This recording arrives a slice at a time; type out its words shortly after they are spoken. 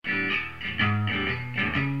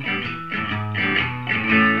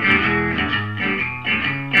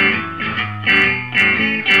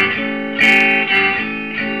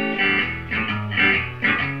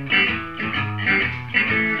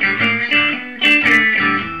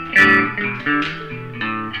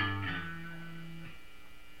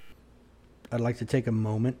I'd like to take a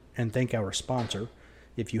moment and thank our sponsor.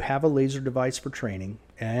 If you have a laser device for training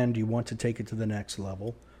and you want to take it to the next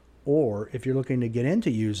level, or if you're looking to get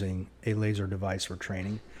into using a laser device for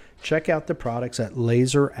training, check out the products at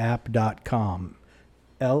laserapp.com.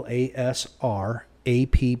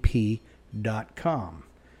 LASRAPP.com.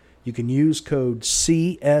 You can use code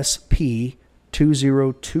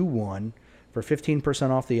CSP2021 for 15%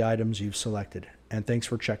 off the items you've selected. And thanks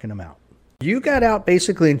for checking them out. You got out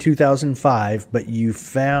basically in 2005, but you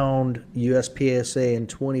found USPSA in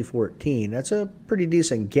 2014. That's a pretty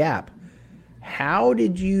decent gap. How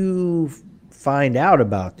did you find out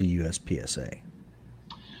about the USPSA?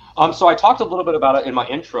 So I talked a little bit about it in my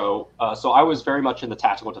intro. So I was very much in the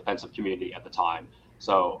tactical defensive community at the time.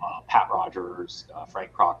 So Pat Rogers,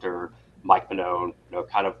 Frank Proctor, Mike Minone,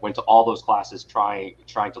 kind of went to all those classes trying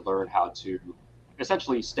to learn how to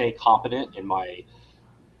essentially stay competent in my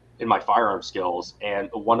firearm skills. And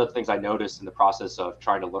one of the things I noticed in the process of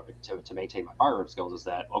trying to learn to maintain my firearm skills is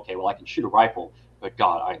that, okay, well, I can shoot a rifle, but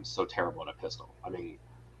God, I am so terrible at a pistol. I mean,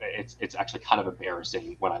 it's actually kind of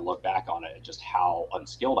embarrassing when I look back on it, just how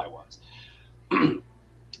unskilled I was.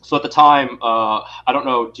 So at the time, I don't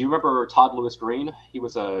know, do you remember Todd Lewis Green? He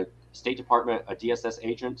was a State Department, a DSS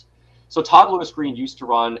agent. So Todd Lewis Green used to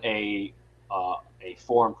run a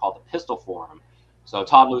forum called the Pistol Forum. So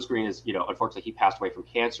Todd Lewis Green is, unfortunately he passed away from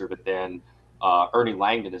cancer, but then Ernie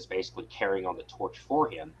Langdon is basically carrying on the torch for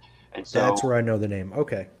him. And so that's where I know the name.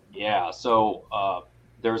 Okay. Yeah. So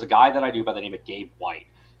there's a guy that I do by the name of Gabe White.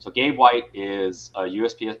 So Gabe White is a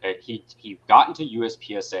USPSA. He got into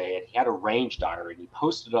USPSA and he had a range diary and he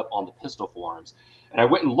posted it up on the pistol forums. And I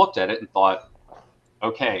went and looked at it and thought,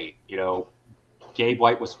 okay, Gabe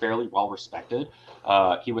White was fairly well respected.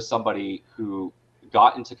 He was somebody who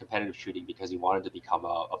got into competitive shooting because he wanted to become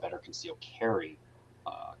a better concealed carrier.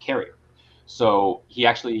 So he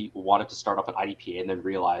actually wanted to start up an IDPA and then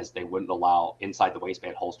realized they wouldn't allow inside the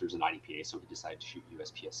waistband holsters in IDPA, so he decided to shoot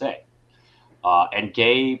USPSA. And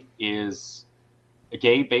Gabe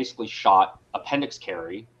basically shot appendix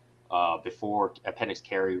carry before appendix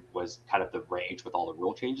carry was kind of the rage with all the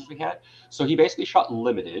rule changes we had. So he basically shot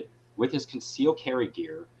limited with his concealed carry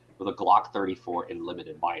gear with a Glock 34 in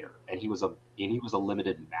limited minor, and he was a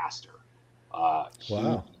limited master. Wow.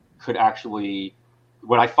 He could actually,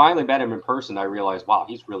 when I finally met him in person, I realized, wow,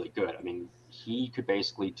 he's really good. I mean, he could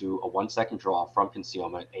basically do a 1 second draw from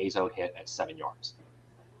concealment, A zone hit at 7 yards.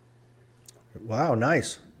 Wow,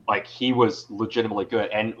 nice. Like, he was legitimately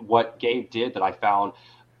good. And what Gabe did that I found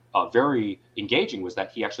very engaging was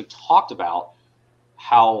that he actually talked about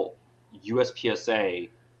how USPSA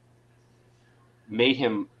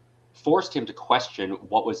forced him to question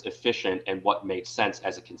what was efficient and what made sense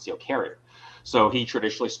as a concealed carrier. So he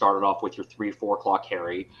traditionally started off with your 3-4 o'clock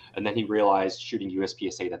carry, and then he realized shooting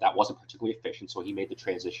USPSA that wasn't particularly efficient, so he made the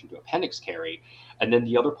transition to appendix carry. And then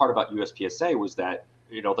the other part about USPSA was that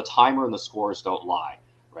the timer and the scores don't lie,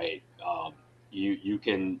 right? You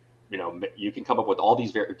can come up with all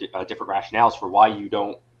these very different rationales for why you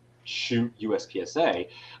don't shoot USPSA,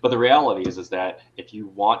 but the reality is that if you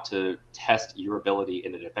want to test your ability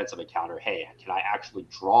in a defensive encounter, hey, can I actually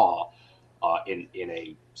draw in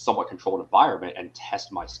a somewhat controlled environment and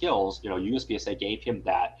test my skills? USPSA gave him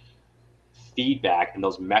that feedback and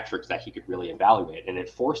those metrics that he could really evaluate, and it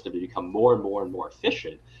forced him to become more and more and more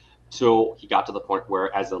efficient till he got to the point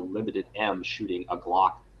where, as a limited M, shooting a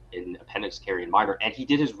Glock in appendix carry and minor, and he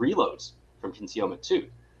did his reloads from concealment too.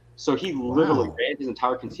 So he literally ran his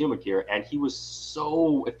entire concealment gear, and he was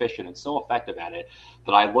so efficient and so effective at it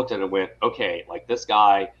that I looked at it and went, okay, like, this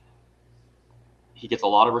guy, he gets a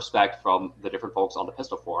lot of respect from the different folks on the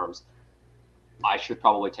pistol forums. I should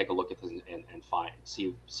probably take a look at this and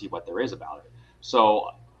see what there is about it.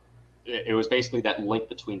 So it was basically that link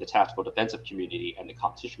between the tactical defensive community and the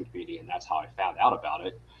competition community, and that's how I found out about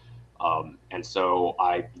it. And so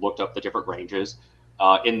I looked up the different ranges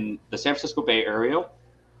in the San Francisco Bay Area,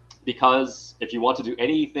 because if you want to do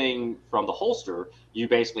anything from the holster, you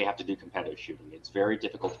basically have to do competitive shooting. It's very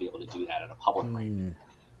difficult to be able to do that at a public range.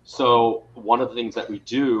 So one of the things that we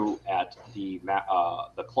do at the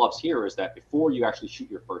clubs here is that before you actually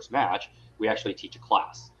shoot your first match, we actually teach a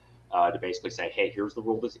class to basically say, hey, here's the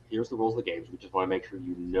rules of the games. We just want to make sure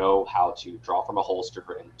you know how to draw from a holster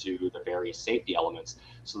and do the various safety elements,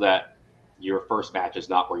 so that your first match is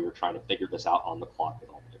not where you're trying to figure this out on the clock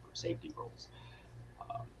with all the different safety rules.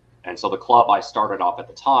 And so the club I started off at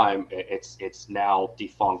the time, it's now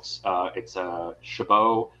defunct. It's a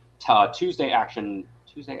Chabot Tuesday Action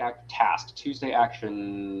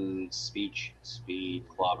Speed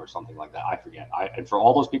Club or something like that. I forget. And for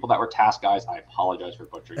all those people that were task guys, I apologize for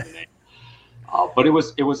butchering the name. But it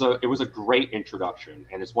was a great introduction,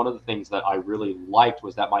 and it's one of the things that I really liked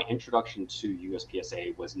was that my introduction to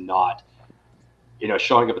USPSA was not,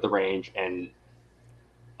 showing up at the range and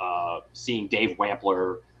seeing Dave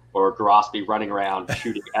Wampler or Grosby running around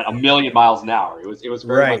shooting at a million miles an hour. It was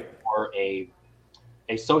very much more a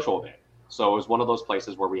social event. So it was one of those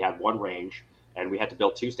places where we had one range and we had to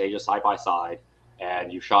build two stages side by side,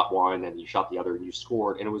 and you shot one and you shot the other and you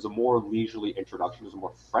scored. And it was a more leisurely introduction. It was a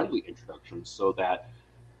more friendly introduction so that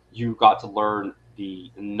you got to learn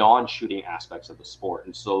the non-shooting aspects of the sport.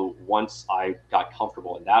 And so once I got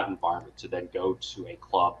comfortable in that environment, to then go to a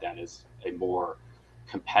club that is a more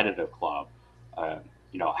competitive club,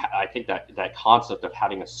 I think that concept of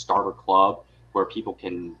having a starter club where people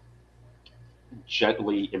can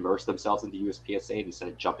gently immerse themselves in the USPSA instead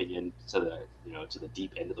of jumping into the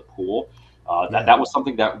deep end of the pool. That was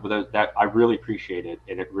something that I really appreciated,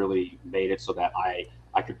 and it really made it so that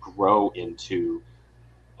I could grow into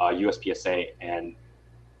USPSA and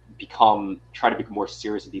try to become more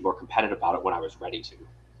serious and be more competitive about it when I was ready to.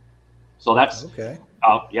 So that's okay.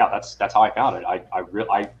 That's how I found it.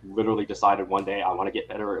 I literally decided one day I want to get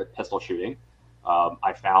better at pistol shooting.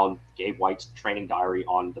 I found Gabe White's training diary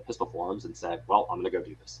on the pistol forums and said, well, I'm going to go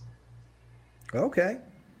do this. Okay.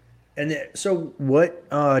 And so what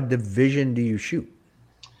division do you shoot?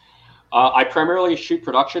 I primarily shoot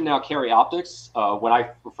production, now carry optics. When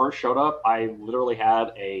I first showed up, I literally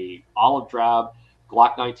had a olive drab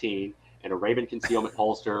Glock 19 and a Raven concealment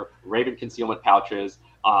holster, Raven concealment pouches.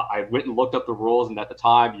 I went and looked up the rules, and at the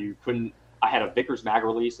time I had a Vickers mag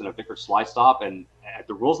release and a Vickers slide stop, and at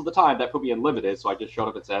the rules of the time that put me in limited. So I just showed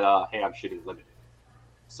up and said, hey, I'm shooting limited.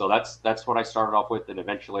 So that's what I started off with, and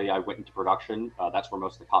eventually I went into production. That's where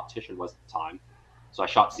most of the competition was at the time. So I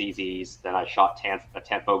shot CZs, then I shot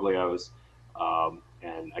Tanfoglios,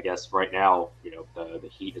 and I guess right now, the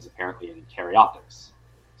heat is apparently in carry optics.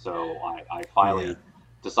 So I finally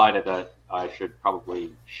decided that I should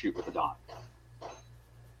probably shoot with a dot.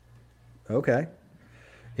 Okay.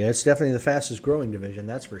 Yeah, it's definitely the fastest growing division,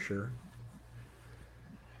 that's for sure.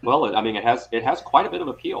 Well, it has quite a bit of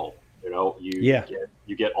appeal.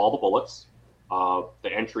 You get all the bullets.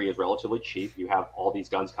 The entry is relatively cheap. You have all these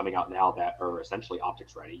guns coming out now that are essentially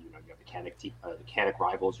optics ready. You have the Canik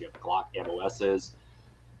rivals. You have the Glock MOSs.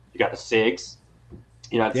 You got the SIGs.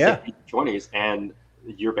 The 20s, and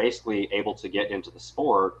you're basically able to get into the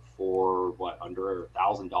sport for under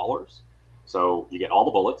 $1,000. So you get all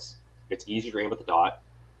the bullets. It's easy to aim with the dot,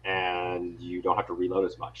 and you don't have to reload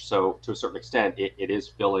as much. So to a certain extent, it is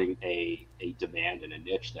filling a demand and a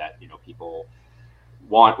niche that people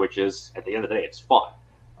want, which is, at the end of the day, it's fun.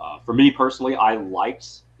 For me personally, I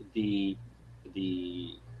liked the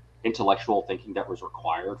intellectual thinking that was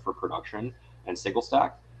required for production and single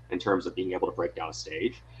stack in terms of being able to break down a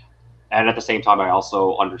stage. And at the same time, I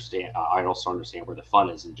also understand where the fun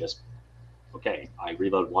is in just, okay, I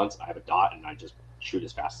reload once, I have a dot, and I just shoot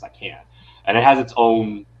as fast as I can. And it has its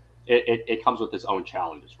own, it comes with its own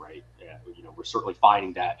challenges, right? We're certainly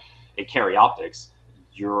finding that in carry optics,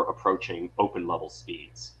 you're approaching open level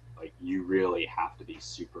speeds. Like, you really have to be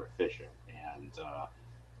super efficient. And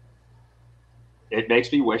it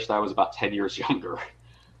makes me wish that I was about 10 years younger.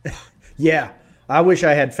 Yeah. I wish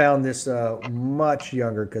I had found this much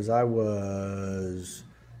younger, because I was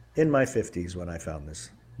in my 50s when I found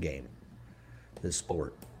this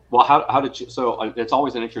sport. Well, how did you? So it's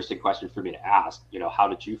always an interesting question for me to ask. How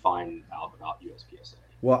did you find out about USPSA?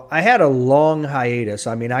 Well, I had a long hiatus.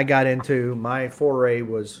 I got into, my foray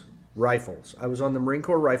was rifles. I was on the Marine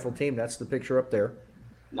Corps rifle team. That's the picture up there.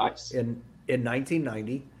 Nice. In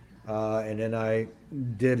 1990, and then I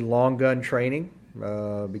did long gun training.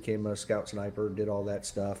 Became a scout sniper, did all that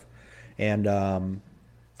stuff, and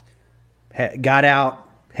got out,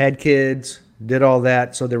 had kids, did all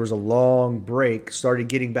that. So there was a long break, started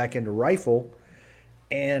getting back into rifle,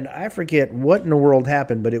 and I forget what in the world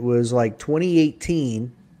happened, but it was like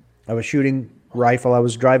 2018. I was shooting rifle. I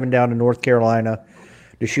was driving down to North Carolina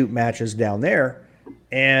to shoot matches down there,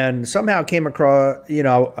 and somehow came across,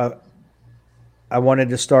 I wanted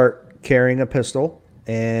to start carrying a pistol,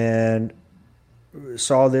 and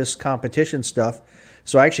saw this competition stuff.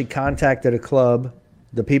 So I actually contacted a club,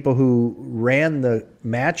 the people who ran the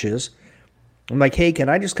matches. I'm like, hey, can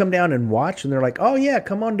I just come down and watch? And they're like, oh yeah,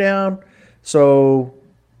 come on down. So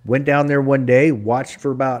went down there one day, watched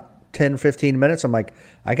for about 10, 15 minutes. I'm like,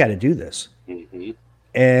 I got to do this. Mm-hmm.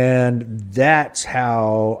 And that's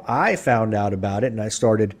how I found out about it. And I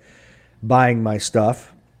started buying my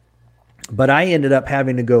stuff. But I ended up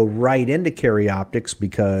having to go right into carry optics,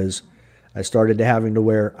 because I started having to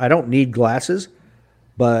wear, I don't need glasses,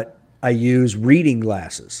 but I use reading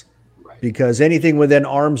glasses. Right. because anything within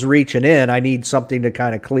arm's reach and in, I need something to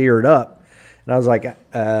kind of clear it up. And I was like,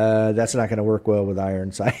 that's not going to work well with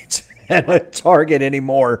iron sights and a target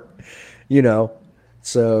anymore, you know.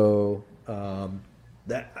 So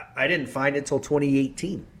that I didn't find it till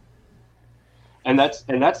 2018. And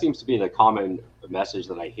that seems to be the common message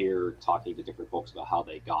that I hear talking to different folks about how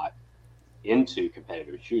they got into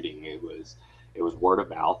competitive shooting. It was word of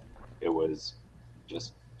mouth. It was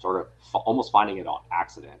just sort of almost finding it on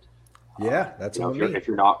accident. Yeah, that's you know, what if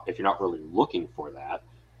you're not really looking for that,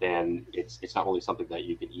 then it's not really something that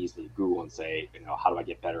you can easily Google and say, you know, how do I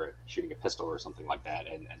get better at shooting a pistol or something like that?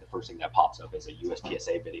 And the first thing that pops up is a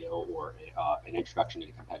USPSA video or an introduction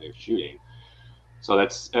to competitive shooting. So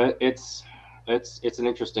that's it's an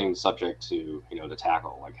interesting subject to to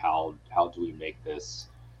tackle. Like how do we make this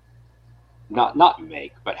not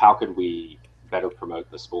make, but how could we better promote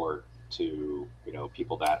the sport to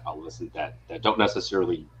people that listen that don't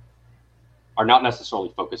necessarily are not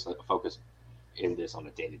necessarily focused in this on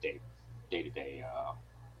a day to day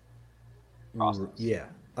process. Yeah,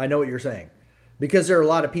 I know what you're saying, because there are a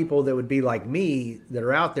lot of people that would be like me that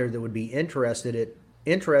are out there that would be interested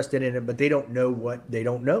in it, but they don't know what they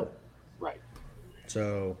don't know. Right.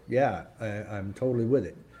 So yeah, I'm totally with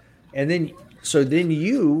it. And then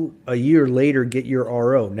you a year later get your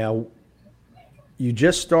RO. Now you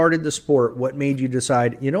just started the sport. What made you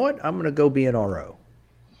decide, you know what, I'm going to go be an RO?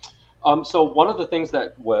 So one of the things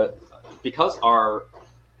that was, because our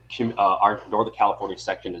Northern California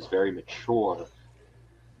section is very mature,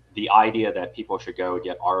 the idea that people should go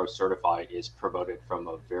get RO certified is promoted from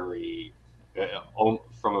a very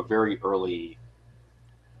early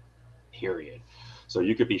period. So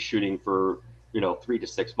you could be shooting for 3 to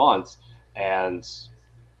 6 months, and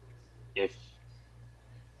if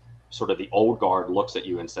sort of the old guard looks at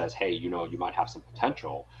you and says, hey, you might have some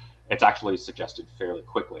potential, it's actually suggested fairly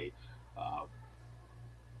quickly.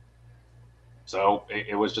 So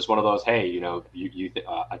it was just one of those, hey,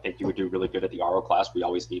 I think you would do really good at the RO class. We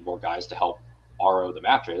always need more guys to help RO the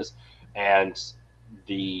matches. And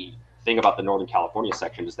the thing about the Northern California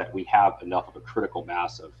section is that we have enough of a critical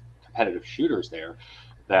mass of competitive shooters there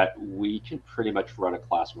that we can pretty much run a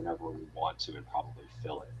class whenever we want to and probably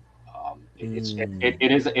fill it.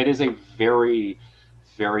 It is a very,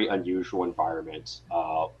 very unusual environment.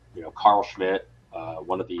 Carl Schmidt,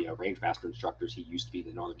 one of the range master instructors, he used to be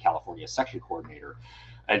the Northern California section coordinator,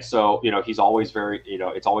 and so he's always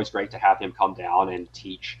it's always great to have him come down and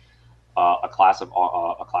teach a class of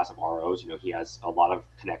ROs. He has a lot of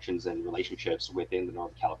connections and relationships within the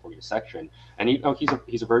Northern California section, and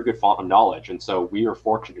he's a very good font of knowledge. And so we are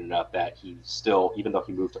fortunate enough that he's still, even though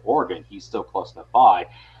he moved to Oregon, he's still close enough by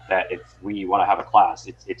that if we want to have a class,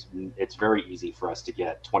 it's very easy for us to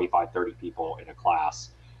get 25, 30 people in a class,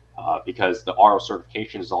 because the RO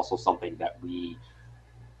certification is also something that we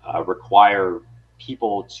require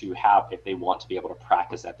people to have if they want to be able to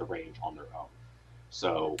practice at the range on their own.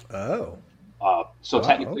 So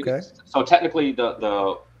technically,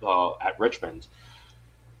 the at Richmond,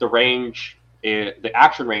 the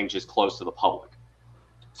action range is closed to the public.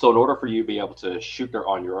 So in order for you to be able to shoot there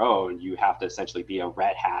on your own, you have to essentially be a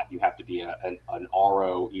red hat. You have to be an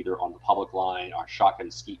RO either on the public line, our shotgun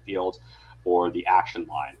skeet fields, or the action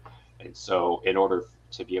line. And so in order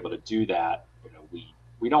to be able to do that,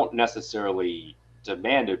 we don't necessarily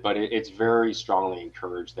demand it, but it's very strongly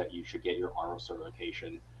encouraged that you should get your RO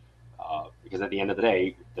certification, because at the end of the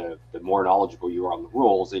day, the more knowledgeable you are on the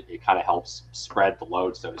rules, it kind of helps spread the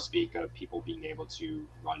load, so to speak, of people being able to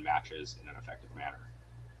run matches in an effective manner.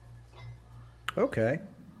 Okay.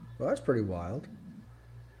 Well, that's pretty wild.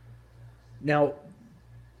 Now,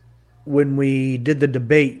 when we did the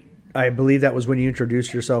debate, I believe that was when you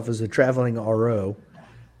introduced yourself as a traveling RO.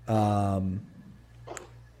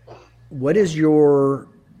 What does your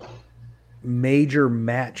major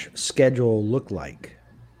match schedule look like?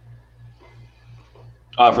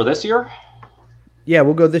 For this year? Yeah,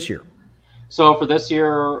 we'll go this year. So for this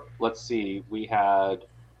year, let's see, we had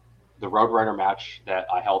the Roadrunner match that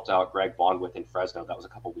I helped out Greg Bond with in Fresno. That was a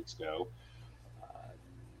couple weeks ago.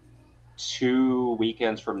 2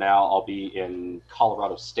 weekends from now, I'll be in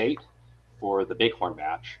Colorado State for the Bighorn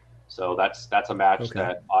match. So that's a match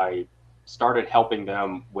that I started helping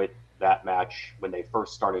them with that match when they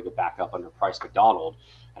first started to back up under Price McDonald,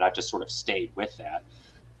 and I just sort of stayed with that.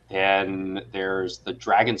 Then there's the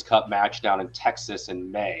Dragons Cup match down in Texas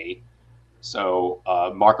in May. So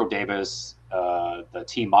Marco Davis, the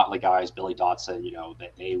Team Motley guys, Billy Dotson,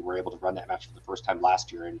 that they were able to run that match for the first time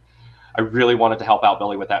last year, and I really wanted to help out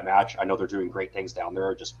Billy with that match. I know they're doing great things down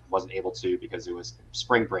there. Just wasn't able to because it was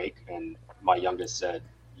spring break, and my youngest said,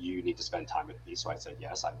 you need to spend time with me. So I said,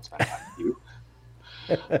 yes, I will spend time with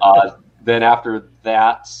you. Then after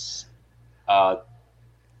that,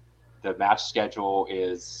 the match schedule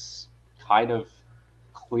is kind of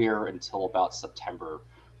clear until about September,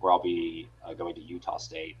 where I'll be going to Utah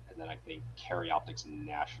State, and then I think Carry Optics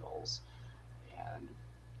Nationals. And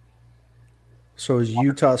So is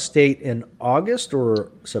Utah State in August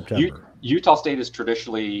or September? Utah State is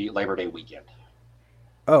traditionally Labor Day weekend.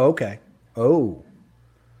 Oh, okay. Oh,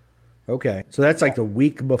 okay. So that's like the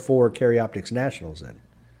week before Carry Optics Nationals then.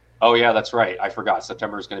 Oh, yeah, that's right. I forgot.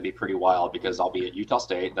 September is going to be pretty wild because I'll be at Utah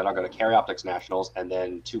State, then I'll go to Carry Optics Nationals, and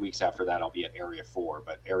then 2 weeks after that, I'll be at Area 4.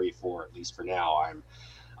 But Area 4, at least for now,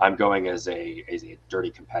 I'm going as a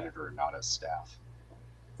dirty competitor, not as staff.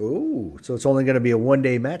 Oh, so it's only going to be a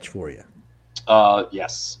one-day match for you.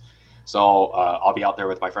 Yes. So I'll be out there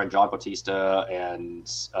with my friend John Bautista and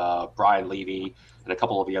Brian Levy and a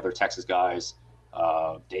couple of the other Texas guys,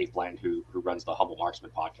 Dave Blanton, who runs the Humble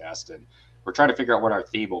Marksman podcast, and we're trying to figure out what our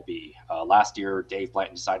theme will be. Last year, Dave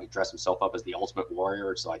Blanton decided to dress himself up as the Ultimate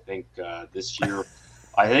Warrior. So I think this year,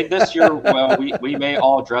 well, we may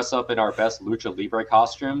all dress up in our best Lucha Libre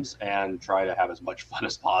costumes and try to have as much fun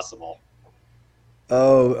as possible.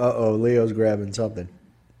 Oh, Leo's grabbing something.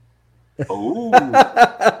 Oh,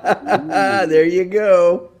 there you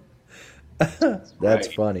go. That's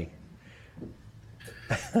right. funny.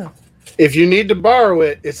 If you need to borrow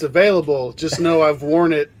it, it's available. Just know I've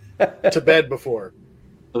worn it to bed before.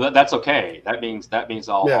 So that's okay. That means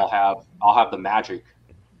I'll have the magic.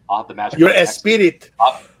 I'll have the magic. Your spirit.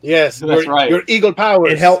 Yes, that's right. Your eagle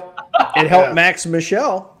powers. It helped Max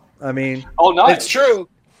Michelle. I mean, Oh, nice. It's true.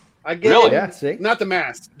 I get Really? it. yeah, see? Not the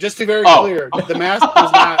mask. Just to be very clear, the mask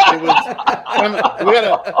was not. It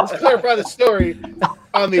was. Let's clarify the story.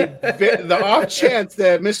 On the off chance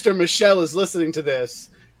that Mr. Michelle is listening to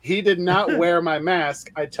this, he did not wear my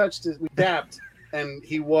mask. I touched it. We dapped, and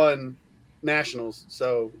he won nationals.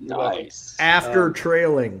 So Nice. After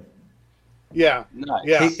trailing. yeah, Nice.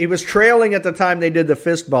 yeah. He was trailing at the time they did the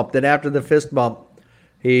fist bump. Then after the fist bump,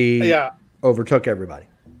 he overtook everybody.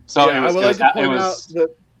 So yeah, I would like to point out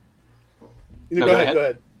that. No, go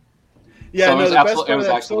ahead. Yeah, So no, the best part of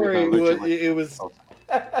that actually story was it was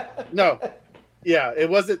no, yeah, it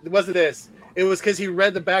wasn't this. It was because he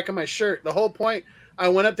read the back of my shirt. The whole point, I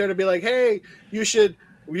went up there to be like, "Hey,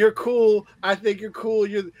 you're cool. I think you're cool.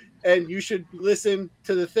 And you should listen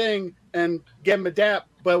to the thing and get him a dap."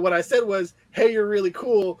 But what I said was, "Hey, you're really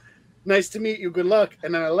cool. Nice to meet you. Good luck."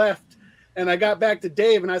 And then I left, and I got back to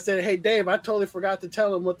Dave, and I said, "Hey, Dave, I totally forgot to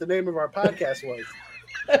tell him what the name of our podcast was."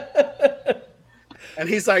 And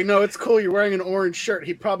he's like, "No, it's cool. You're wearing an orange shirt."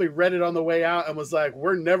 He probably read it on the way out and was like,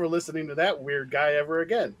 "We're never listening to that weird guy ever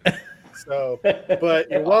again." So, but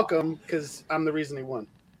you're welcome because I'm the reason he won.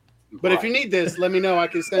 But if you need this, let me know. I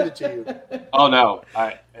can send it to you. Oh no,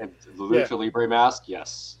 the Lucha Libre mask,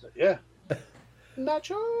 yes. Yeah.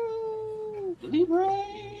 Nacho Libre.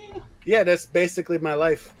 Yeah, that's basically my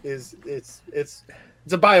life. It's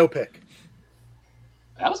a biopic.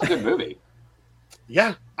 That was a good movie.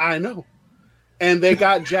 Yeah, I know. And they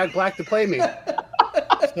got Jack Black to play me.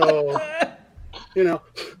 So,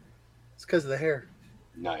 it's because of the hair.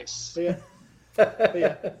 Nice. But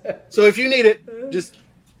yeah. So if you need it, just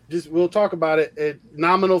we'll talk about it. A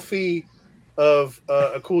nominal fee of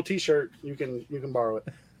a cool T-shirt, you can borrow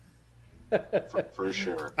it. For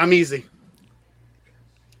sure. I'm easy.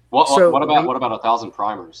 What So- about 1,000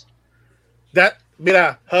 primers?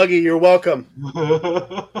 Huggy, you're welcome.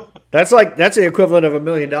 That's the equivalent of $1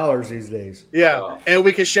 million these days. Yeah, and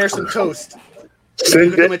we can share some toast.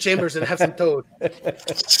 Send Go to my it. chambers and have some toast.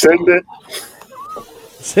 Send it.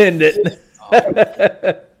 Send it.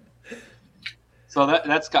 So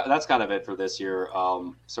that's kind of it for this year.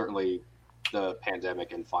 Certainly, the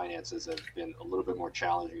pandemic and finances have been a little bit more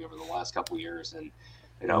challenging over the last couple of years, and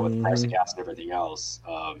with the price of gas and everything else,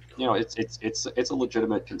 it's a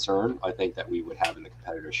legitimate concern. I think that we would have in the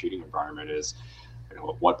competitive shooting environment is, at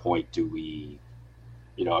what point do we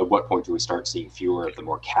start seeing fewer of the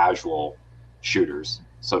more casual shooters,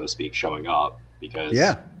 so to speak, showing up? Because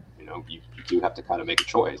you do have to kind of make a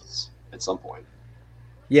choice at some point.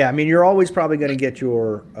 Yeah, I mean, you're always probably going to get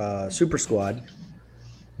your super squad,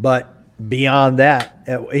 but beyond that,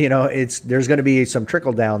 there's going to be some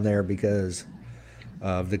trickle down there because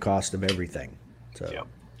of the cost of everything. So,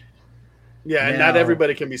 yeah, and not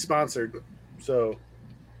everybody can be sponsored. So,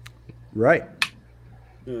 right,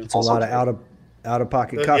 it's a lot of out of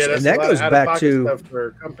pocket costs, that's and that a lot goes of back out-of-pocket to stuff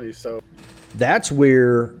for companies. So that's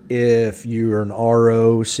where if you're an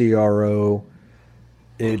RO, CRO,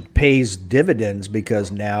 it pays dividends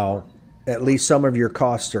because now at least some of your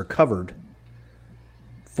costs are covered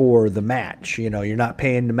for the match. You know, you're not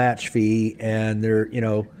paying the match fee, and they're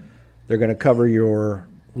going to cover your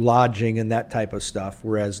lodging and that type of stuff.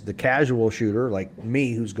 Whereas the casual shooter, like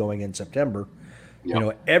me, who's going in September,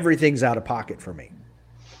 everything's out of pocket for me.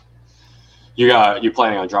 You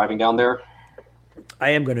planning on driving down there? I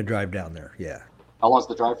am going to drive down there. Yeah. How long's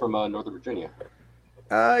the drive from Northern Virginia?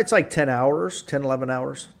 It's like 10 hours, 10, 11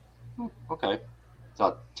 hours. Okay. It's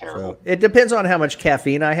not terrible. So it depends on how much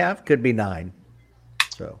caffeine I have. Could be 9.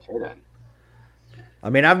 So. Okay, then. I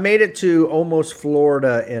mean, I've made it to almost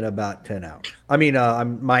Florida in about 10 hours. I mean,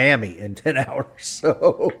 I'm Miami in 10 hours.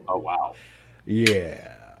 So. Oh, wow.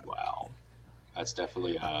 Yeah. Wow. That's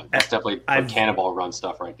definitely cannonball run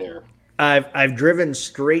stuff right there. I've driven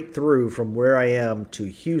straight through from where I am to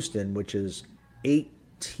Houston, which is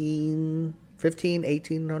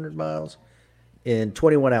 1,800 miles in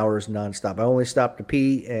 21 hours nonstop. I only stopped to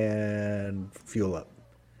pee and fuel up.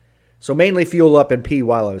 So mainly fuel up and pee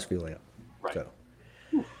while I was fueling up. Right. So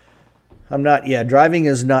I'm not, driving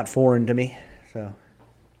is not foreign to me. So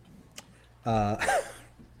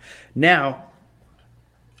now,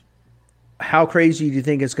 how crazy do you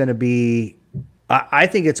think it's going to be? I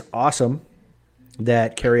think it's awesome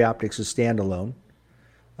that Carry Optics is standalone.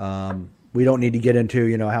 We don't need to get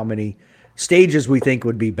into, how many stages we think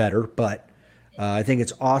would be better, but I think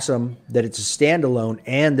it's awesome that it's a standalone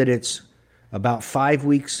and that it's about 5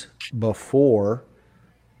 weeks before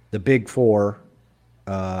the Big Four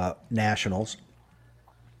nationals.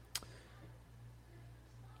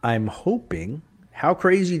 I'm hoping. How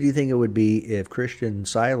crazy do you think it would be if Christian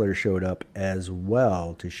Seiler showed up as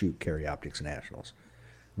well to shoot Carry Optics Nationals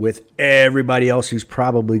with everybody else who's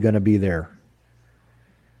probably going to be there?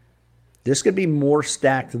 This could be more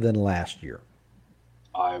stacked than last year.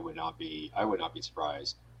 I would not be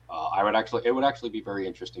surprised. It would actually be very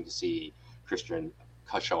interesting to see Christian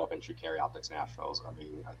show up and shoot Carry Optics Nationals. I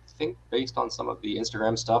mean, I think based on some of the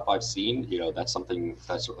Instagram stuff I've seen, that's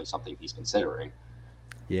certainly something he's considering.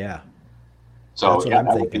 Yeah. So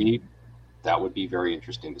that would be very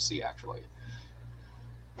interesting to see, actually.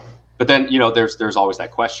 But then there's always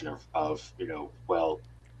that question of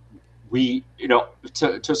we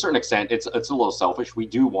to a certain extent it's a little selfish. We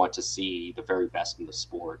do want to see the very best in the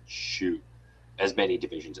sport shoot as many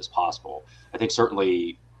divisions as possible. I think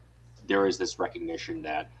certainly there is this recognition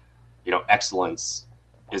that excellence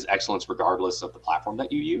is excellence regardless of the platform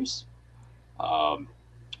that you use.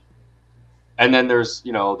 And then there's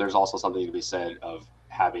also something to be said of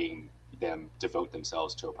having them devote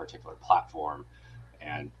themselves to a particular platform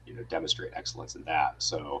and demonstrate excellence in that.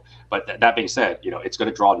 So, but that being said, it's going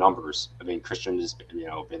to draw numbers. I mean, Christian has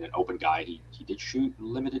been an open guy. He did shoot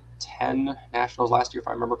limited 10 nationals last year, if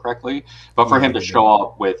I remember correctly. But for him to show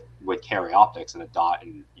up with Carry Optics and a dot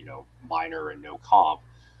and minor and no comp,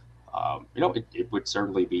 it would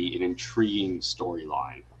certainly be an intriguing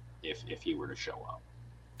storyline if he were to show up.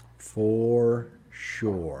 For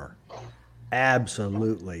sure.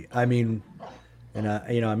 Absolutely. I mean, and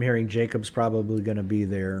I'm hearing Jacob's probably going to be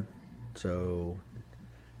there. So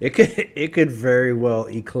it could very well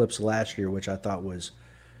eclipse last year, which I thought was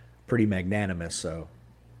pretty magnanimous. So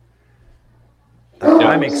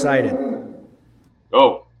I'm excited.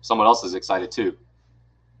 Oh, someone else is excited too.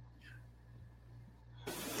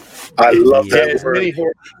 I love that word.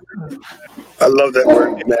 I love that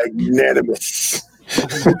word, magnanimous.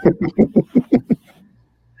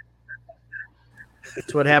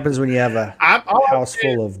 That's what happens when you have a house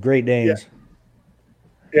full of great names.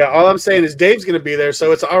 Yeah, all I'm saying is Dave's going to be there,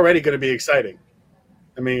 so it's already going to be exciting.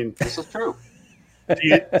 I mean, this is true.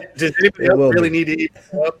 Does anybody else really need to eat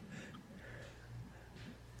up?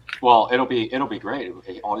 Well, it'll be great.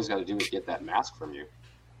 All he's got to do is get that mask from you.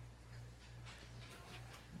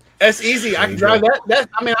 That's easy. I can drive that.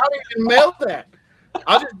 I mean, I'll even mail that.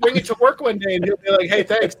 I'll just bring it to work one day, and he'll be like, "Hey,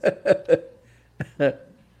 thanks."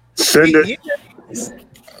 Send it as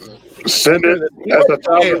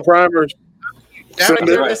 1,000 primers. Send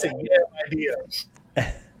it. Idea.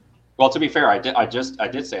 Well, to be fair, I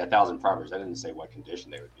did say 1,000 primers. I didn't say what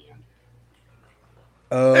condition they would be in.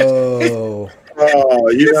 Oh,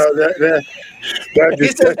 that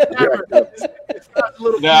just it's not a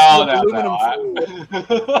little No.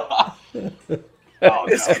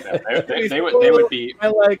 They would be. I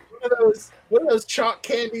like one of those chalk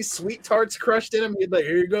candy sweet tarts crushed in them. You'd like,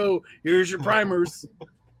 here you go. Here's your primers.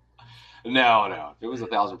 No. If it was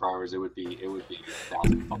 1,000 primers, it would be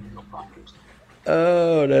 1,000 fucking primers.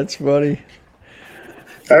 Oh, that's funny.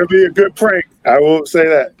 That'd be a good prank. I won't say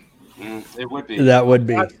that. It would be. That would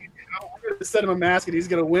be. I'm going to send him a mask, and he's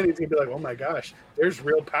going to win. He's going to be like, "Oh my gosh, there's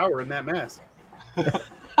real power in that mask."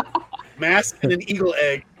 Mask and an eagle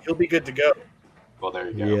egg. He'll be good to go. Well, there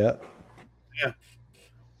you go. Yeah. Yeah.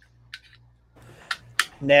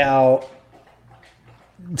 Now,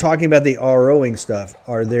 talking about the ROing stuff,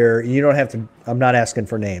 are there? You don't have to. I'm not asking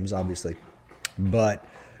for names, obviously, but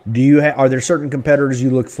are there certain competitors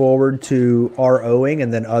you look forward to ROing,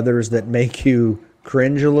 and then others that make you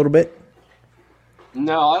cringe a little bit?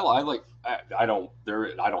 No, I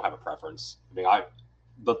don't have a preference. I mean,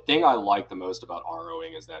 the thing I like the most about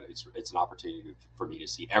ROing is that it's an opportunity for me to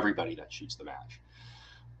see everybody that shoots the match.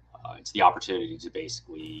 It's the opportunity to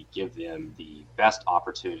basically give them the best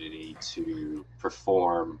opportunity to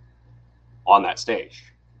perform on that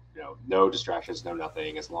stage. No distractions, no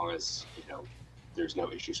nothing, as long as there's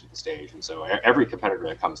no issues with the stage. And so every competitor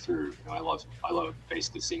that comes through, I love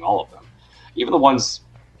basically seeing all of them, even the ones.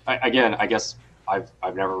 I guess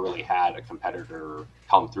I've never really had a competitor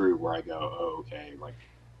come through where I go, oh, okay, like,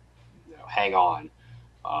 hang on.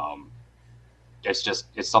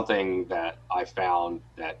 It's something that I found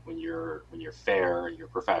that when you're fair, you're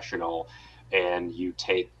professional, and you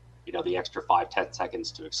take the extra 5-10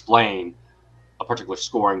 seconds to explain a particular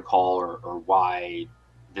scoring call or why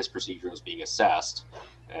this procedure is being assessed,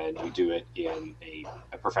 and you do it in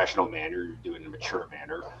a professional manner, you do it in a mature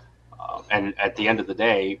manner. And at the end of the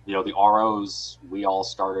day, the ROs, we all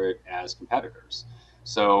started as competitors.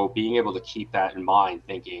 So being able to keep that in mind,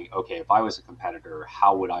 thinking, okay, if I was a competitor,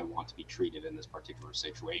 how would I want to be treated in this particular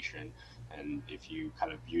situation? And if you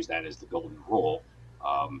kind of use that as the golden rule,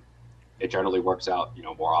 it generally works out,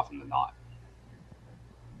 more often than not.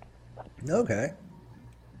 Okay.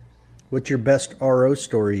 What's your best RO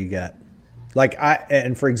story you got?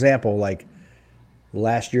 And for example, like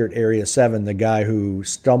last year at Area 7, the guy who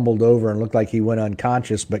stumbled over and looked like he went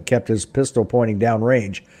unconscious but kept his pistol pointing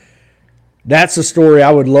downrange. That's a story I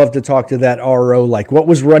would love to talk to that RO. Like, what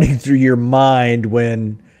was running through your mind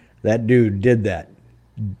when that dude did that?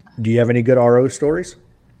 Do you have any good RO stories?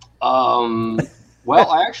 Well,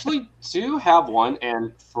 I actually do have one,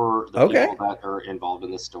 and for the people that are involved in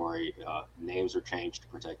this story, names are changed to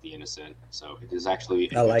protect the innocent. So it is actually a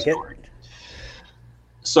good story.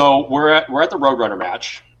 So we're at the Roadrunner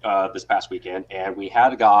match this past weekend, and we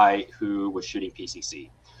had a guy who was shooting PCC.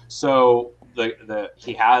 So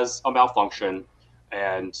he has a malfunction,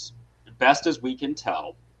 and best as we can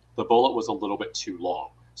tell, the bullet was a little bit too long,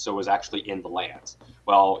 so it was actually in the lands.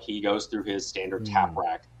 Well, he goes through his standard tap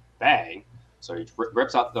rack bang, so he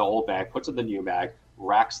rips out the old bag, puts in the new bag,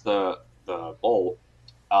 racks the bolt,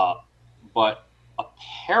 but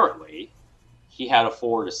apparently he had a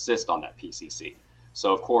forward assist on that PCC.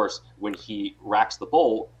 So of course, when he racks the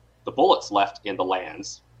bolt, the bullet's left in the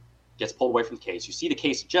lands, gets pulled away from the case. You see the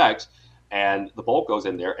case eject, and the bolt goes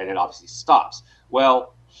in there, and it obviously stops.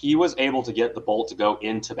 Well, he was able to get the bolt to go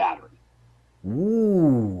into battery.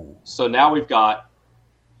 Ooh. So now we've got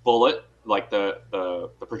bullet, like the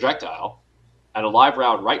projectile, and a live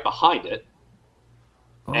round right behind it.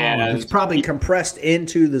 Oh, and it's probably compressed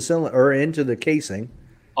into the cylinder or into the casing.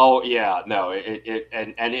 Oh yeah, no, and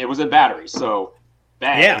it was in battery. So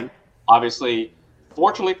bang. Yeah. Obviously,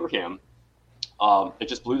 fortunately for him, it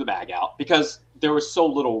just blew the bag out because there was so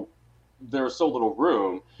little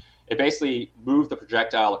room. It basically moved the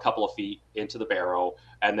projectile a couple of feet into the barrel,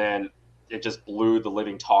 and then it just blew the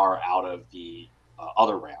living tar out of the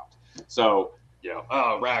other round. So,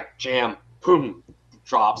 rack, jam, boom,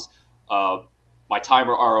 drops. My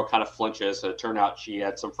timer RO kind of flinches. So it turned out she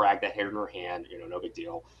had some frag that hit in her hand. No big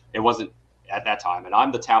deal. It wasn't at that time. And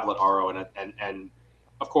I'm the tablet RO, and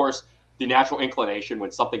of course, the natural inclination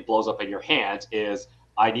when something blows up in your hand is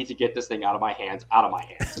I need to get this thing out of my hands.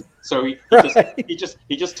 So he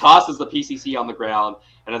just tosses the PCC on the ground,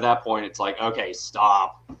 and at that point, it's like, okay,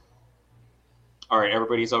 stop. All right,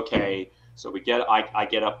 everybody's okay. So I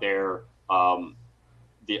get up there.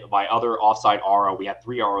 My other offside RO, we had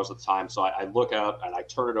 3 ROs at the time, so I look up and I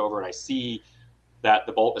turn it over and I see that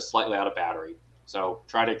the bolt is slightly out of battery. So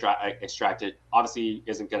try to extract it. Obviously,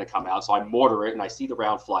 isn't going to come out. So I mortar it and I see the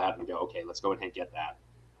round fly out and go, okay, let's go ahead and get that.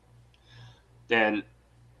 Then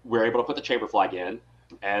we're able to put the chamber flag in,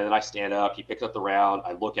 and then I stand up. He picks up the round.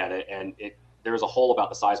 I look at it, and there's a hole about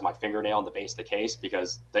the size of my fingernail in the base of the case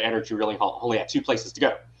because the energy really only had 2 places to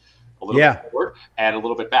go. A little bit forward and a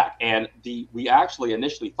little bit back. And we actually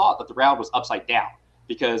initially thought that the round was upside down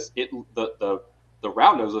because the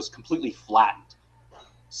round nose was completely flattened.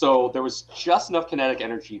 So there was just enough kinetic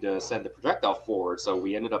energy to send the projectile forward. So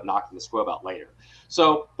we ended up knocking the squib out later.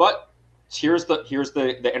 So, but here's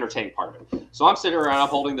the entertaining part of it. So I'm sitting around, I'm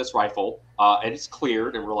holding this rifle, and it's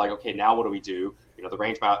cleared, and we're like, okay, now what do we do?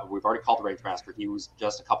 The we've already called the range master. He was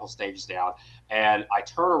just a couple stages down, and I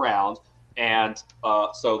turn around, and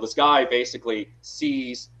so this guy basically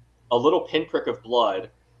sees a little pinprick of blood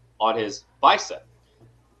on his bicep.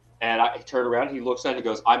 And I turn around, he looks at it and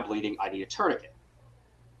goes, I'm bleeding, I need a tourniquet.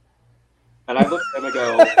 And I look at him and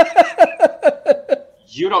I go,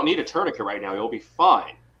 you don't need a tourniquet right now, you'll be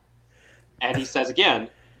fine. And he says again,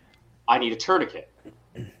 I need a tourniquet.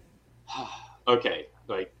 Okay,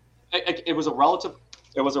 like it was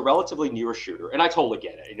a relatively newer shooter, and I totally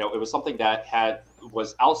get it. It was something that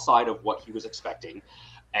was outside of what he was expecting.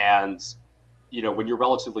 And when you're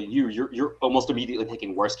relatively new, you're almost immediately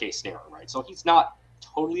thinking worst case scenario, right? So he's not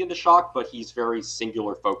totally into shock, but he's very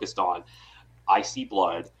singular focused on, I see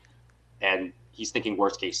blood, and he's thinking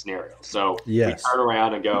worst case scenario. So yes. We turn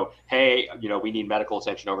around and go, hey, we need medical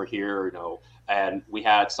attention over here, and we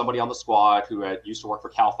had somebody on the squad who used to work for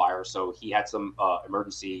CAL FIRE, so he had some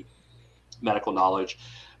emergency medical knowledge.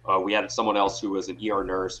 We had someone else who was an ER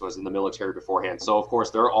nurse, was in the military beforehand. So of course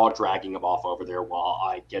they're all dragging him off over there while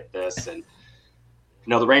I get this. And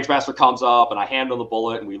the range master comes up and I hand him the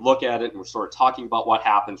bullet and we look at it and we're sort of talking about what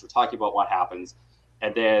happens.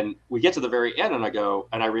 And then we get to the very end and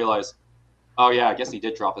I realize, oh yeah, I guess he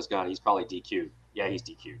did drop his gun. He's probably DQ'd. Yeah, he's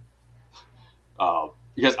DQ'd.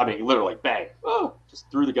 Because literally bang, just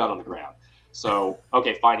threw the gun on the ground. So,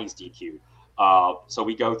 okay, fine, he's DQ'd. So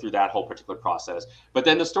we go through that whole particular process, but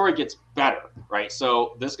then the story gets better, right?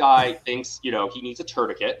 So this guy thinks, he needs a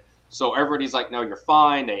tourniquet. So everybody's like, no, you're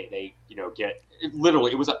fine. They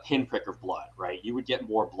it was a pinprick of blood, right? You would get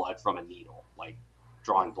more blood from a needle, like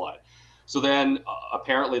drawing blood. So then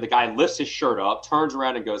apparently the guy lifts his shirt up, turns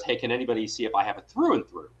around and goes, hey, can anybody see if I have a through and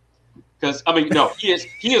through? Because no, he is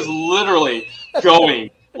literally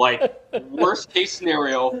going like worst case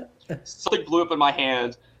scenario, something blew up in my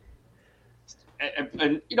hand.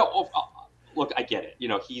 And look, I get it.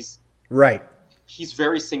 He's right. He's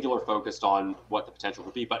very singular focused on what the potential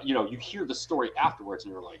would be. But, you hear the story afterwards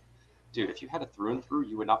and you're like, dude, if you had a through and through,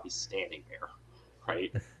 you would not be standing there,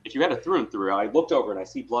 right? If you had a through and through, I looked over and I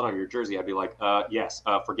see blood on your jersey, I'd be like, yes,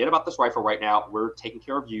 forget about this rifle right now. We're taking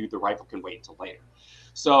care of you. The rifle can wait until later.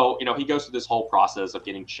 So, he goes through this whole process of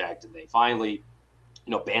getting checked and they finally,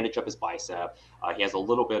 bandage up his bicep. He has a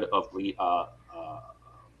little bit of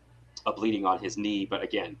bleeding on his knee, but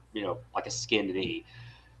again, like a skinned knee.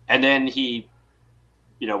 And then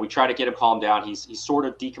we try to get him calmed down. He's sort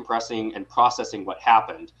of decompressing and processing what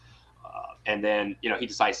happened. And then, he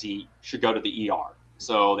decides he should go to the ER.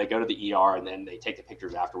 So they go to the ER and then they take the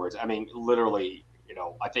pictures afterwards. Literally,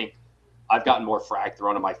 I think I've gotten more frag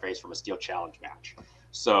thrown in my face from a steel challenge match.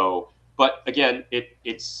 So, but again,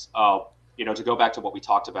 it's to go back to what we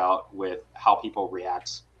talked about with how people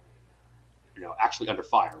react actually under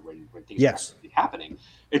fire when things yes. are happening.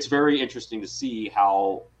 It's very interesting to see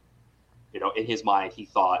how, in his mind, he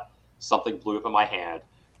thought something blew up in my hand.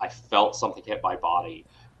 I felt something hit my body.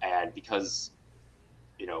 And because,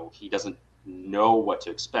 he doesn't know what to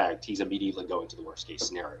expect, he's immediately going to the worst case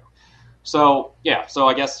scenario. So, yeah. So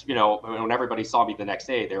I guess, when everybody saw me the next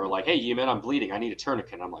day, they were like, hey, Yee-min, I'm bleeding. I need a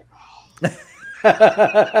tourniquet. And I'm like, oh.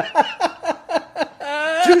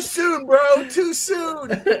 Too soon, bro. Too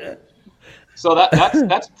soon. So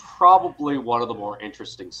that's probably one of the more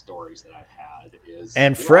interesting stories that I've had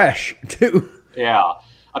and fresh too. Yeah,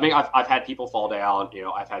 I've had people fall down.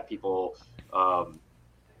 I've had people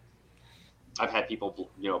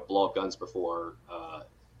blow up guns before.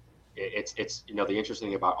 It's the interesting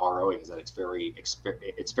thing about ROing is that it's very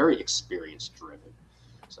experience driven.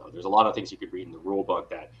 So there's a lot of things you could read in the rule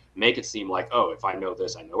book that make it seem like, oh, if I know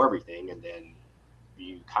this, I know everything, and then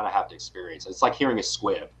you kind of have to experience it. It's like hearing a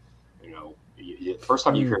squib. The first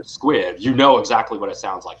time you hear a squib, you know exactly what it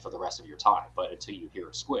sounds like for the rest of your time. But until you hear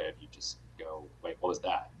a squib, you just go, wait, what was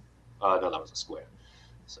that? No, that was a squib.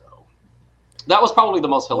 So that was probably the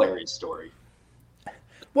most hilarious story.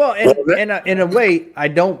 Well, and in a way, I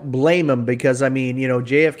don't blame him because,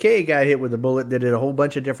 JFK got hit with a bullet that did a whole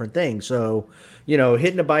bunch of different things. So,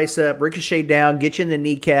 hitting the bicep, ricochet down, get you in the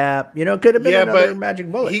kneecap, could have been another magic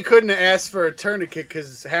bullet. He couldn't have asked for a tourniquet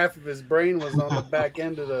because half of his brain was on the back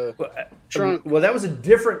end of the trunk. Well, that was a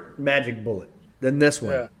different magic bullet than this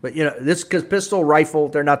one. Yeah. But, this because pistol, rifle,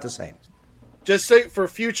 they're not the same. Just say for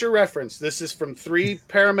future reference, this is from 3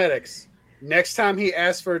 paramedics. Next time he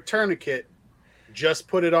asks for a tourniquet, just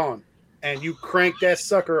put it on and you crank that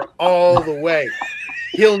sucker all the way.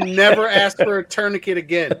 He'll never ask for a tourniquet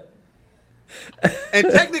again. And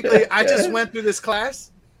technically, I just went through this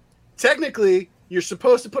class. Technically, you're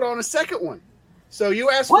supposed to put on a second one. So you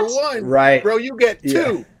ask for one, right, bro, you get 2.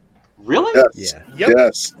 Yeah. Really? Yes. Yeah. Yep.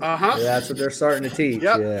 Yes. Uh-huh. Yeah, that's what they're starting to teach.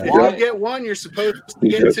 Yep. Yeah. If you get 1, you're supposed to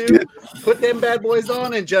get 2. Put them bad boys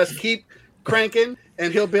on and just keep cranking,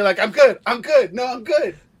 and he'll be like, I'm good. No, I'm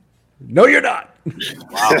good. No, you're not.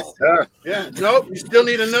 Wow. Yeah. Nope. You still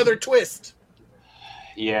need another twist.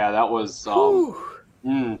 Yeah, that was.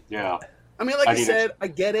 Yeah. I mean, like I said, I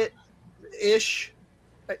get it, ish.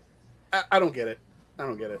 I don't get it. I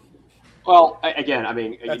don't get it. Well, again, I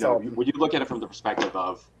mean, That's when you look at it from the perspective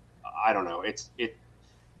of, I don't know, it.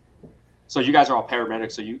 So you guys are all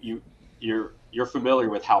paramedics, so you're familiar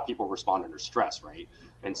with how people respond under stress, right?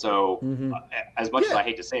 And so, as much as I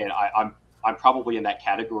hate to say it, I'm probably in that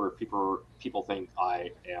category of people think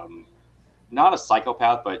I am not a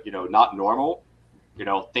psychopath, but not normal.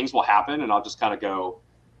 Things will happen, and I'll just kind of go,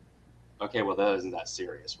 okay, well, that isn't that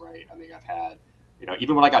serious, right? I mean, I've had,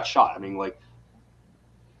 even when I got shot, I mean, like,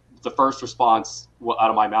 the first response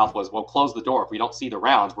out of my mouth was, well, close the door. If we don't see the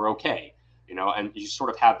rounds, we're okay. And you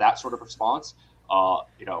sort of have that sort of response,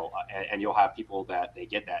 and you'll have people that they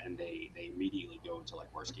get that and they immediately go into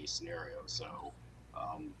like worst case scenario. So,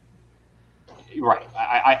 right.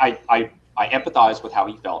 I empathize with how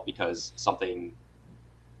he felt because something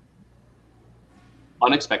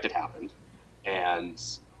unexpected happened and,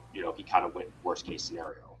 he kind of went worst case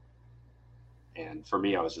scenario. And for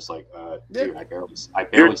me, I was just like, dude, I barely.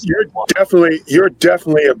 You're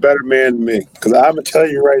definitely a better man than me. Because I'm gonna tell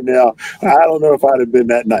you right now, I don't know if I'd have been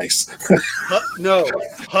that nice. No,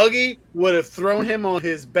 Huggy would have thrown him on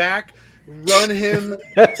his back, run him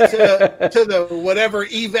to the whatever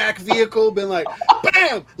evac vehicle, been like,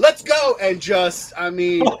 bam, let's go, and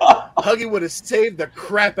Huggy would have saved the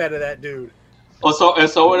crap out of that dude. Oh, so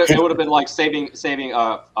it would have been like saving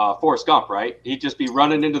Forrest Gump, right? He'd just be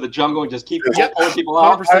running into the jungle and just keep pulling people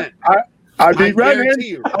out. 100%. I'd be running.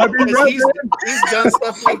 I'd be running. He's done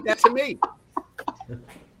stuff like that to me.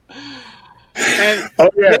 And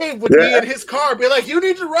Dave would be in his car, be like, "You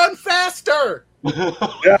need to run faster."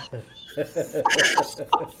 Yeah.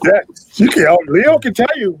 You can. Leo can tell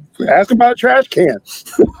you. Ask him about a trash can.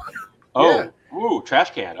 Ooh,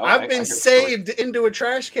 trash can. Oh, I've been saved into a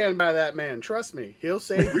trash can by that man. Trust me, he'll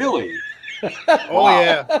save you. Really?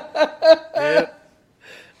 Yeah.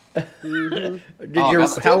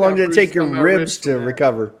 Mm-hmm. How long did it take your ribs to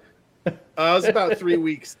recover? It was about 3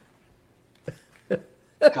 weeks.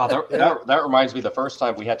 God, that reminds me of the first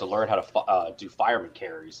time we had to learn how to do fireman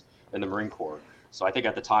carries in the Marine Corps. So I think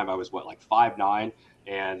at the time I was like 5'9",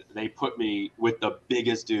 and they put me with the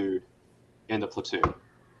biggest dude in the platoon,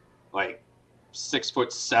 like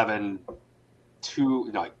 6'7",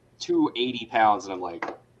 280 pounds, and I'm like,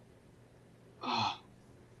 oh.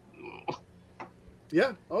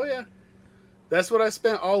 Yeah. Oh yeah. That's what I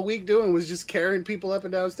spent all week doing, was just carrying people up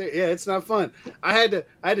and down stairs. Yeah, it's not fun. I had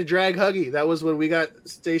to drag Huggy. That was when we got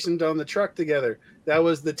stationed on the truck together. That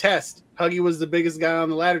was the test. Huggy was the biggest guy on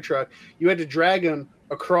the ladder truck. You had to drag him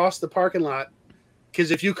across the parking lot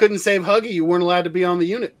because if you couldn't save Huggy, you weren't allowed to be on the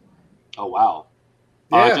unit. Oh wow.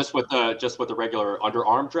 Yeah. Just with the regular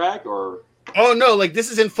underarm drag, or? Oh no, like this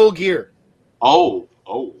is in full gear. Oh.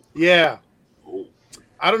 Yeah. Oh.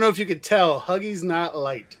 I don't know if you could tell. Huggy's not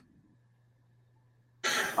light.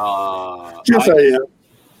 Yes, I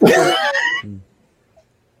am.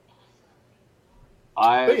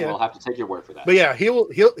 I will have to take your word for that. But yeah, he'll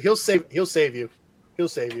save you. He'll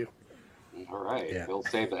save you. All right. Yeah. He'll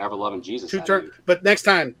save the ever-loving Jesus. But next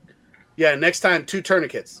time, 2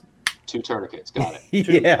 tourniquets. 2 tourniquets. Got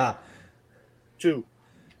it. Yeah. 2.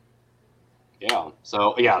 Yeah.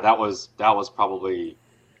 So yeah, that's probably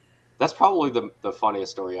the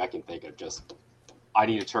funniest story I can think of. Just, I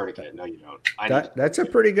need a tourniquet. No, you don't. That's a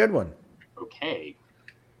pretty good one. Okay.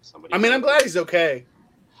 I'm glad he's okay.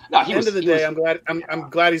 No, At the end of the day, I'm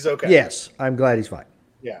glad he's okay. Yes, I'm glad he's fine.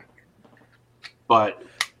 Yeah. But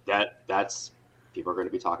that's people are going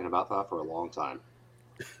to be talking about that for a long time.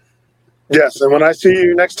 Yes, and when I see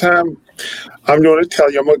you next time, I'm going to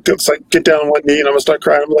tell you. I'm going to get down on one knee and I'm going to start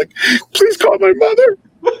crying. I'm like, please call my mother.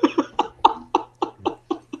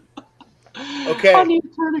 Okay. I'm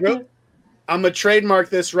going to trademark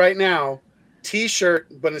this right now.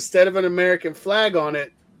 T-shirt, but instead of an American flag on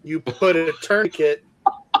it, you put a tourniquet.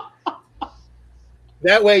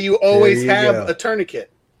 That way you always have a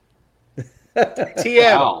tourniquet.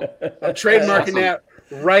 TM. Wow. I'm trademarking that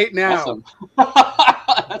right now.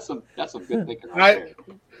 That's some good thinking right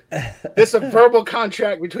there. This is a verbal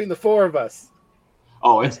contract between the 4 of us.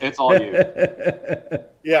 Oh, it's all you.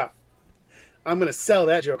 Yeah. I'm going to sell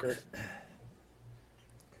that joker.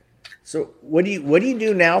 So what do you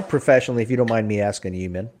do now professionally, if you don't mind me asking,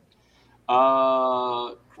 Yee-min?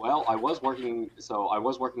 Well, I was working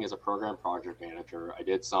as a program project manager. I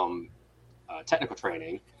did some technical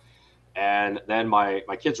training, and then my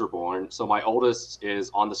kids were born. So my oldest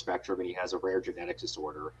is on the spectrum, and he has a rare genetic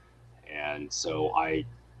disorder. And so I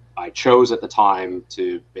I chose at the time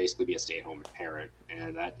to basically be a stay-at-home parent,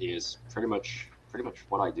 and that is pretty much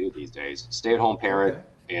what I do these days. Stay-at-home parent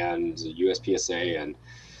and USPSA, and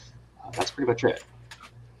that's pretty much it.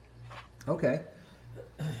 Okay.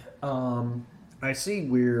 I see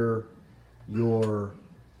where your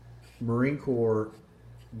Marine Corps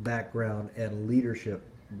background and leadership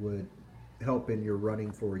would help in your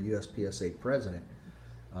running for USPSA president.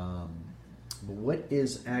 But what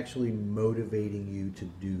is actually motivating you to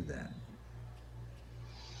do that?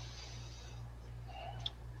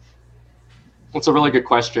 It's a really good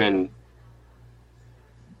question.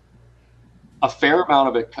 A fair amount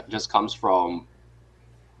of it just comes from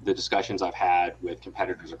the discussions I've had with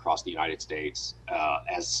competitors across the United States,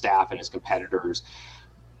 as staff and as competitors,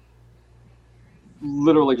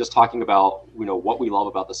 literally just talking about, what we love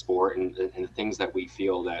about the sport and the things that we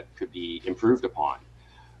feel that could be improved upon.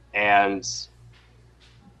 And,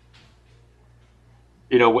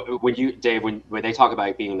 when you, Dave, when they talk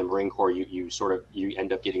about being in the Marine Corps, you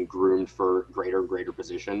end up getting groomed for greater and greater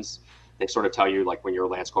positions. They sort of tell you, like, when you're a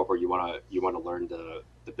Lance Corporal, you want to learn the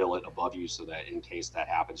billet above you, so that in case that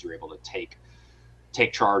happens, you're able to take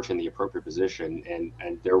charge in the appropriate position.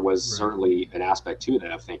 And there was certainly an aspect to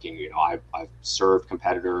that of thinking, I've served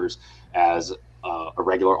competitors as a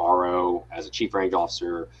regular RO, as a chief range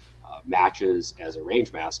officer, matches as a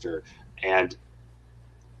range master, and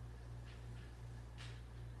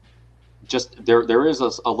just there is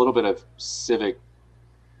a little bit of civic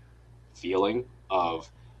feeling of,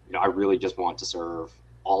 I really just want to serve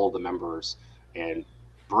all of the members and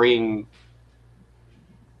bring,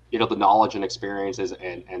 the knowledge and experiences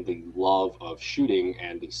and the love of shooting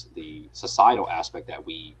and the societal aspect that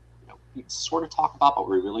we sort of talk about, but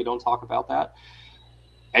we really don't talk about that,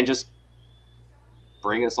 and just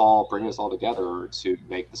bring us all together to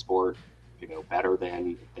make the sport, better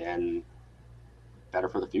better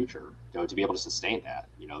for the future, to be able to sustain that.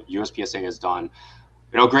 USPSA has done,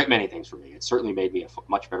 a great many things for me. It's certainly made me a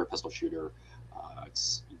much better pistol shooter.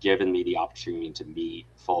 It's given me the opportunity to meet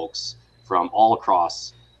folks from all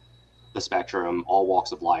across the spectrum, all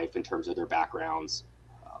walks of life in terms of their backgrounds.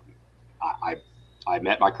 I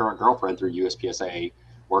met my current girlfriend through USPSA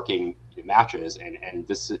working in matches,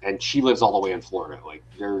 and she lives all the way in Florida. Like,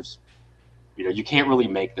 there's, you can't really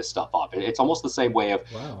make this stuff up. It's almost the same way of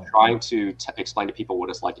trying to explain to people what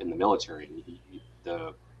it's like in the military.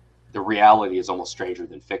 The reality is almost stranger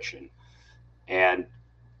than fiction. And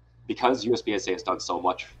because USPSA has done so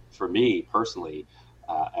much for me personally,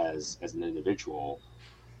 as an individual,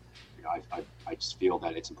 I just feel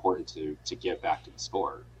that it's important to give back to the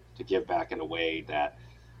sport, to give back in a way that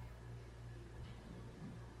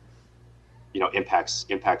impacts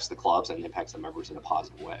the clubs and impacts the members in a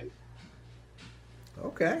positive way.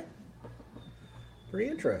 Okay, pretty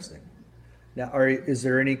interesting. Now, is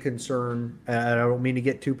there any concern, and I don't mean to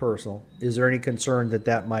get too personal, is there any concern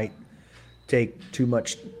that might take too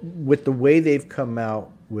much, with the way they've come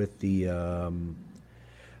out with the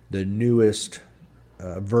newest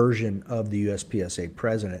version of the USPSA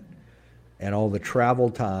president and all the travel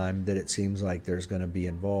time that it seems like there's going to be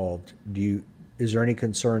involved? Is there any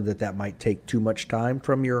concern that might take too much time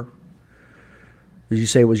from your, did you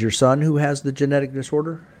say it was your son who has the genetic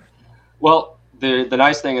disorder? Well, the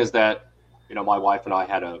nice thing is that, my wife and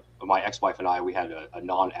I my ex-wife and I, we had a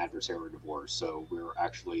non-adversarial divorce. So we were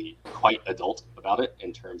actually quite adult about it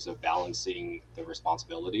in terms of balancing the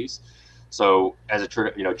responsibilities. So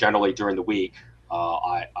generally during the week,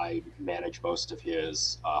 I manage most of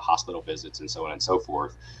his hospital visits and so on and so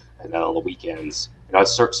forth. And then on the weekends,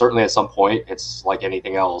 certainly at some point, it's like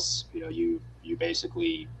anything else, you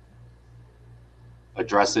basically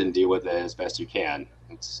address it and deal with it as best you can.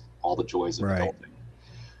 It's all the joys of adulting.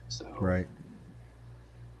 So. Right.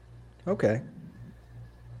 Okay.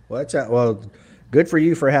 Well, good for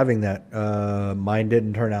you for having that. Mine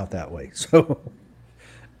didn't turn out that way. So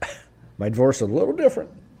my divorce is a little different.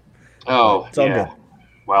 Oh, it's all good.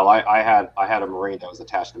 Well, I had a Marine that was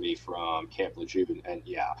attached to me from Camp Lejeune, and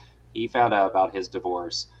he found out about his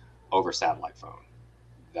divorce over satellite phone.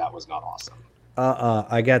 That was not awesome.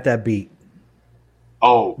 I got that beat.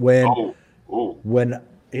 Oh. When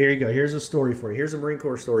here you go. Here's a story for you. Here's a Marine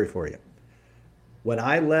Corps story for you. When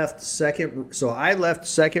I left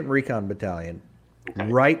second Recon Battalion,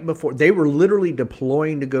 right before they were literally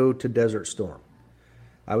deploying to go to Desert Storm.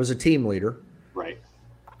 I was a team leader. Right.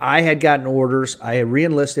 I had gotten orders. I had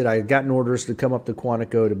re-enlisted. I had gotten orders to come up to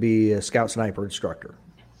Quantico to be a scout sniper instructor.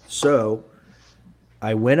 So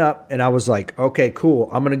I went up and I was like, okay, cool.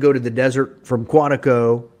 I'm going to go to the desert from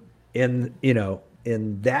Quantico in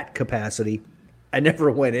that capacity. I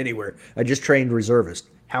never went anywhere. I just trained reservist.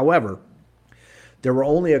 However, There were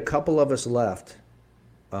only a couple of us left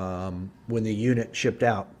when the unit shipped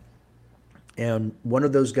out. And one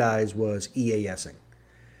of those guys was EASing.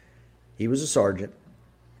 He was a sergeant.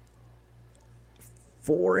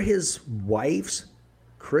 For his wife's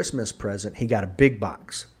Christmas present, he got a big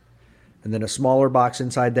box. And then a smaller box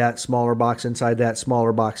inside that, smaller box inside that,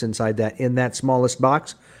 smaller box inside that. In that smallest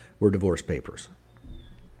box were divorce papers.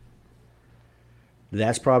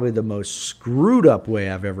 That's probably the most screwed up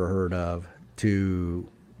way I've ever heard of to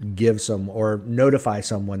give some or notify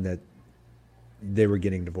someone that they were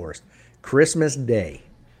getting divorced. Christmas Day,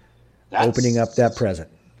 opening up that present.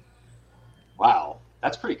 Wow,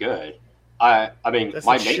 that's pretty good. I mean, that's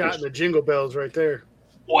my a shot in the jingle bells right there.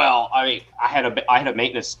 Well, I mean, I had a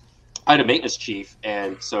maintenance chief,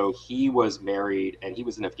 and so he was married and he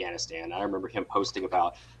was in Afghanistan. I remember him posting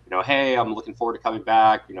about, hey, I'm looking forward to coming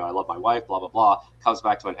back. I love my wife, blah, blah, blah. Comes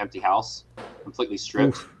back to an empty house, completely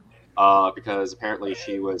stripped, because apparently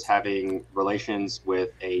she was having relations with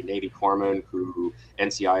a Navy corpsman who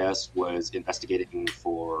NCIS was investigating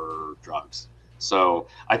for drugs. So,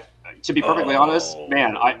 to be perfectly honest,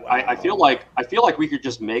 man, I feel like we could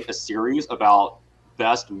just make a series about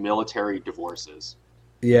best military divorces.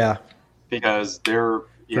 Yeah, because they're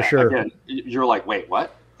for sure. Again, you're like, wait,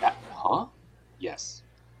 what? Huh? Yes.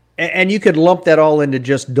 And you could lump that all into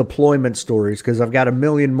just deployment stories because I've got a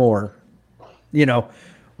million more.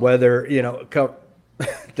 Whether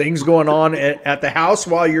things going on at the house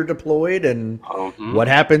while you're deployed and what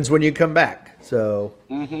happens when you come back. So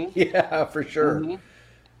yeah, for sure. Mm-hmm.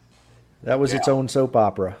 That was its own soap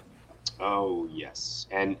opera. Oh yes,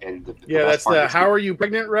 and the that's the how are you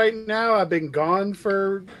pregnant right now? I've been gone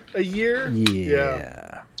for a year.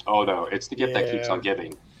 Yeah. Oh no, it's the gift that keeps on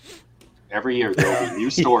giving. Every year there will be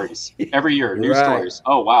new stories. Every year, new stories.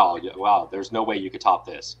 Oh wow, there's no way you could top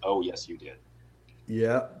this. Oh yes, you did.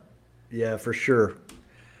 Yeah, for sure.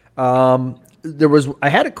 I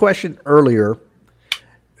had a question earlier.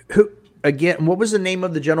 Who again? What was the name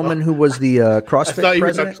of the gentleman who was the CrossFit I thought you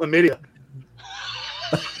president? were chlamydia.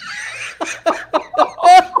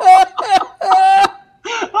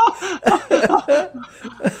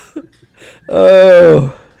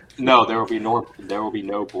 Oh no! There will be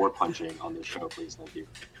no board punching on this show, please. Thank you.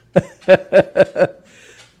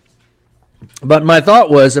 But my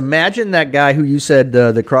thought was, imagine that guy who you said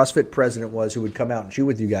the CrossFit president was, who would come out and shoot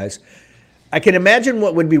with you guys. I can imagine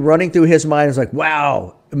what would be running through his mind is like,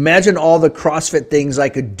 wow, imagine all the CrossFit things I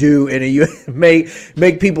could do in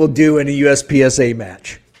make people do in a USPSA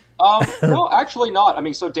match. No, actually not. I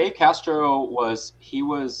mean, so Dave Castro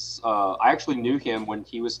I actually knew him when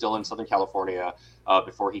he was still in Southern California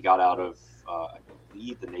before he got out of, I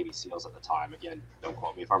believe, the Navy SEALs at the time. Again, don't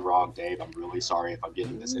quote me if I'm wrong, Dave. I'm really sorry if I'm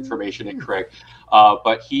getting this information incorrect.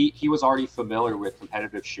 But he was already familiar with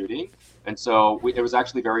competitive shooting. And so it was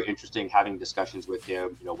actually very interesting having discussions with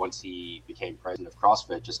him, once he became president of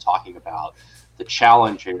CrossFit, just talking about the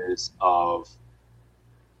challenges of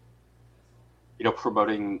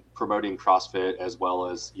promoting CrossFit as well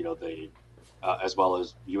as as well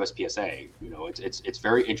as USPSA. It's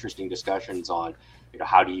very interesting discussions on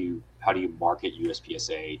how do you market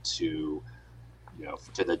USPSA to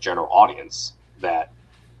to the general audience that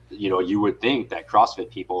you would think that CrossFit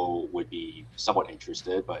people would be somewhat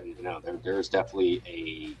interested, but there's definitely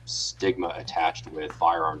a stigma attached with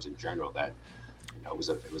firearms in general that it was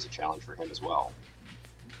a challenge for him as well.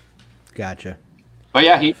 Gotcha. But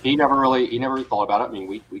yeah, he never really thought about it. I mean,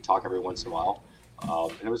 we talk every once in a while,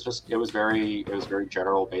 and it was very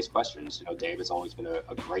general based questions. Dave has always been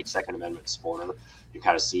a great Second Amendment supporter. You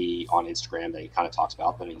kind of see on Instagram that he kind of talks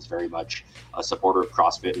about, but he's very much a supporter of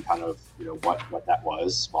CrossFit and kind of what that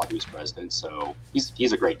was while he was president. So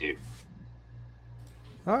he's a great dude.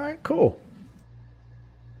 All right, cool.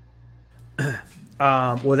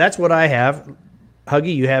 Well, that's what I have.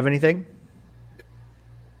 Huggy, you have anything?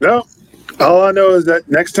 No. All I know is that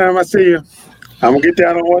next time I see you, I'm going to get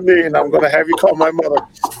down on one knee and I'm going to have you call my mother.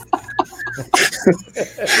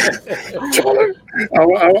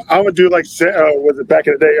 I'm going to do like, was it back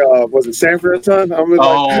in the day, was it Sanford and Son? I'm like,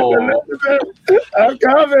 I'm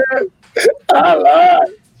coming. I lied.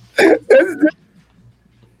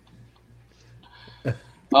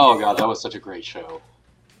 Oh, God, that was such a great show.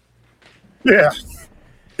 Yeah,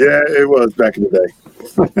 it was back in the day.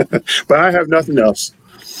 But I have nothing else.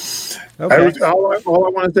 Okay. All I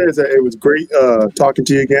want to say is that it was great talking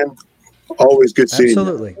to you again. Always good seeing you.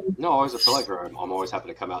 Absolutely. No, always a pleasure. I'm always happy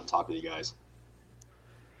to come out and talk with you guys.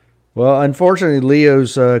 Well, unfortunately,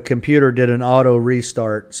 Leo's computer did an auto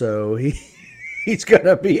restart, so he's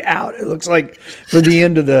gonna be out. It looks like for the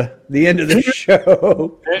end of the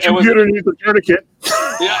show. Computer needs a tourniquet.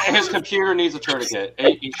 Yeah, his computer needs a tourniquet.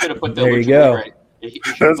 He should have put the There you go. He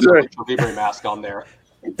should have put the Lucha Libre mask on there.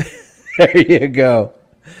 There you go.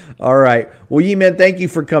 All right. Well, Yee-min, thank you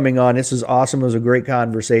for coming on. This is awesome. It was a great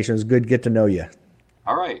conversation. It was good to get to know you.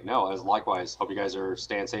 All right. No, as likewise. Hope you guys are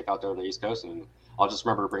staying safe out there on the East Coast, and I'll just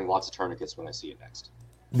remember to bring lots of tourniquets when I see you next.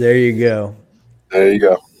 There you go. There you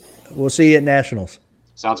go. We'll see you at Nationals.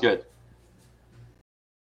 Sounds good.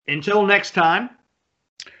 Until next time.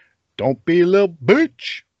 Don't be a little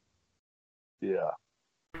bitch. Yeah.